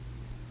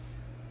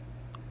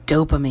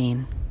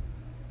Dopamine.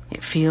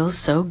 It feels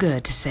so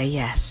good to say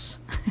yes.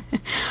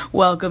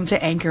 Welcome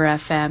to Anchor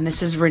FM.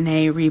 This is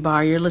Renee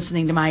Rebar. You're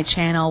listening to my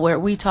channel where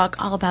we talk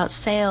all about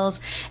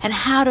sales and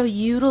how to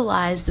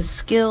utilize the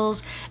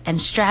skills and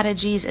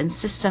strategies and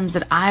systems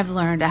that I've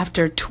learned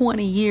after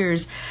 20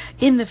 years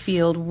in the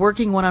field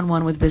working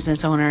one-on-one with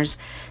business owners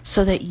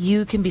so that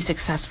you can be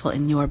successful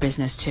in your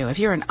business too. If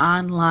you're an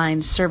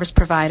online service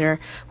provider,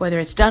 whether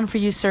it's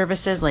done-for-you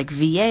services like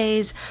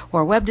VAs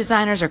or web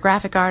designers or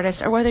graphic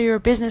artists, or whether you're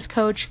a business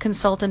coach,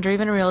 consultant, or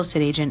even a real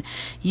estate agent,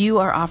 you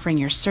are offering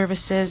your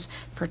services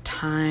for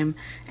time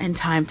and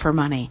time for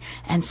money.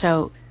 And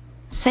so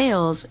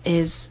sales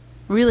is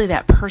really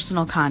that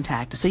personal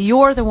contact. So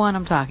you're the one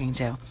I'm talking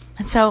to.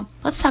 And so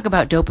let's talk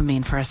about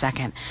dopamine for a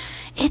second.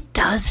 It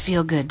does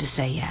feel good to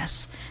say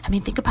yes. I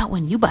mean, think about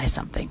when you buy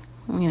something,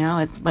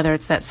 whether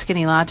it's that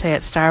skinny latte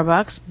at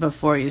Starbucks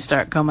before you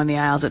start combing the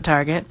aisles at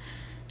Target.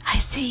 I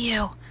see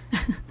you.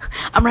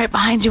 I'm right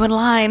behind you in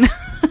line.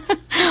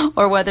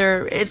 Or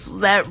whether it's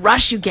that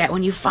rush you get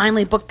when you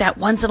finally book that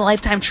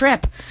once-in-a-lifetime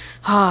trip.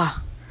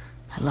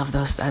 I love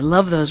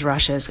those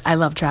rushes. I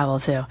love travel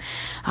too.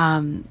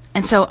 And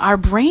so our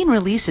brain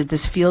releases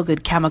this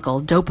feel-good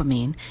chemical,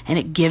 dopamine, and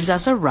it gives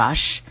us a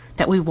rush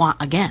that we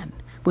want again,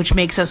 which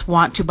makes us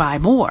want to buy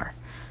more.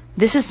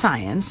 This is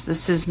science.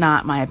 This is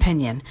not my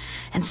opinion.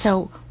 And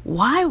so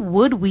why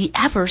would we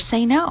ever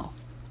say no?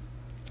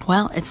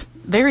 Well, it's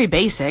very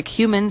basic.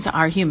 Humans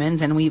are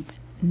humans, and we've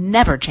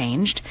never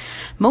changed.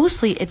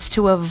 Mostly it's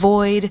to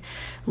avoid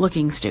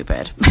looking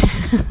stupid.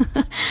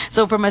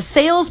 So from a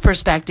sales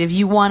perspective,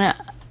 you want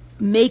to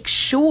make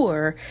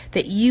sure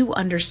that you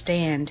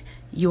understand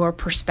your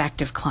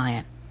prospective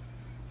client,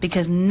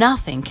 because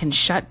nothing can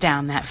shut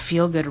down that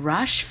feel-good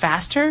rush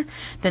faster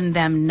than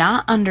them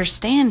not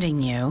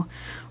understanding you,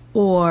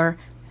 or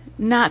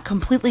not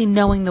completely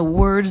knowing the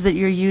words that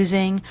you're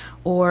using,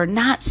 or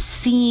not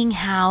seeing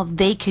how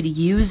they could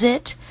use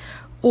it,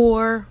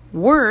 or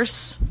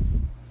worse,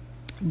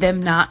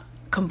 them not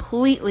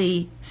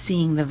completely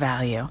seeing the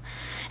value.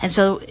 And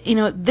so,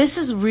 this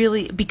is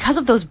really, because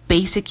of those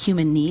basic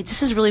human needs,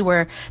 this is really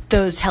where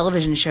those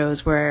television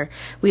shows where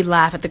we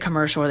laugh at the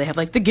commercial where they have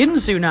like the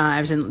Ginsu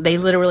knives and they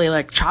literally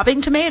like chopping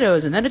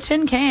tomatoes and then a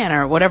tin can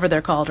or whatever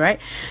they're called,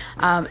 right?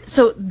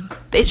 So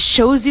it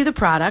shows you the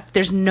product.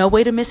 There's no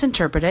way to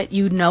misinterpret it.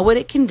 You know what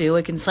it can do.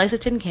 It can slice a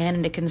tin can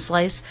and it can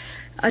slice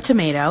a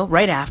tomato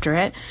right after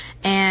it.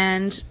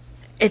 And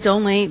it's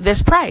only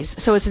this price.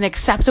 So it's an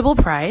acceptable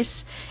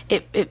price.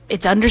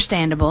 It's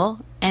understandable,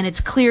 and it's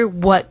clear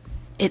what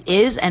it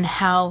is and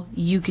how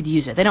you could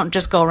use it. They don't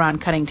just go around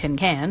cutting tin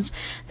cans.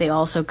 They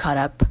also cut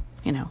up,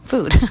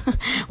 food,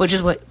 which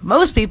is what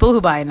most people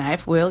who buy a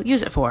knife will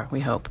use it for,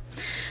 we hope.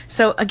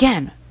 So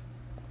again,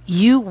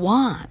 you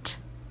want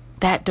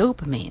that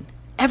dopamine.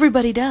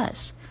 Everybody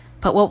does.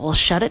 But what will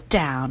shut it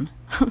down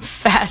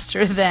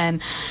faster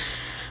than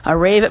a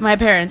rave at my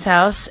parents'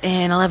 house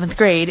in 11th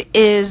grade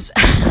is,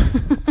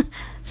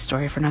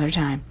 story for another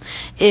time,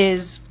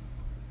 is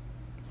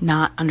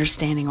not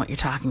understanding what you're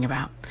talking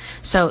about.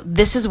 So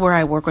this is where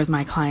I work with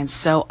my clients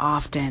so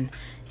often,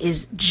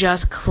 is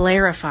just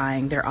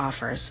clarifying their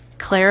offers,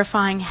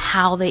 clarifying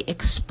how they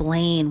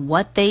explain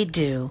what they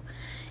do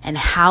and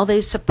how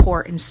they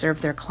support and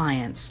serve their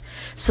clients,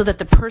 so that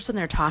the person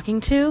they're talking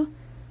to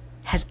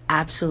has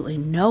absolutely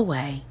no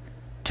way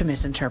to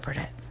misinterpret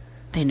it.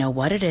 They know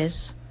what it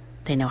is.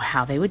 They know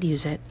how they would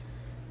use it.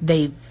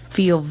 They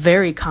feel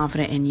very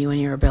confident in you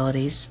and your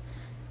abilities.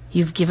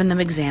 You've given them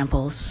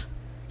examples.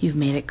 You've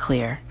made it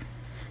clear.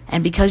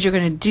 And because you're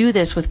going to do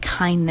this with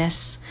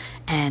kindness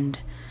and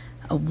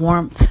a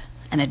warmth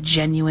and a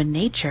genuine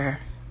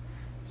nature,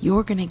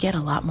 you're going to get a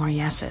lot more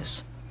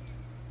yeses.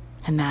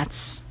 And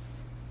that's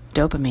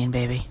dopamine,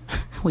 baby.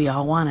 We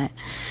all want it.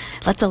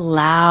 Let's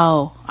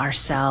allow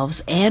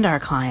ourselves and our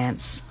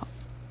clients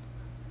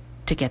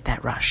to get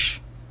that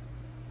rush.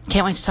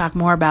 Can't wait to talk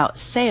more about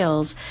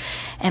sales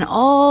and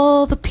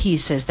all the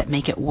pieces that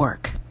make it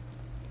work.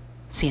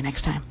 See you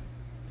next time.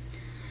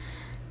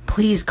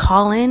 Please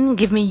call in,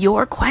 give me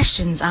your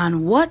questions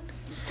on what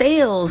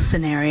sales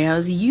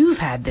scenarios you've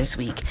had this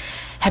week.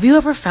 Have you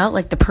ever felt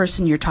like the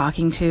person you're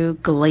talking to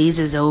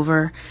glazes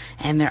over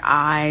and their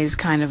eyes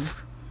kind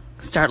of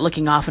start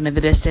looking off into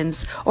the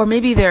distance? Or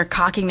maybe they're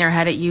cocking their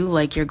head at you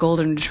like your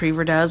golden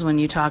retriever does when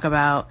you talk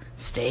about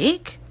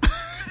steak?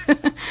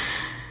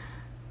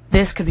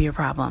 This could be your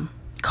problem.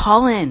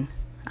 Call in.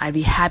 I'd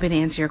be happy to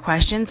answer your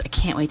questions. I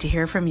can't wait to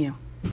hear from you.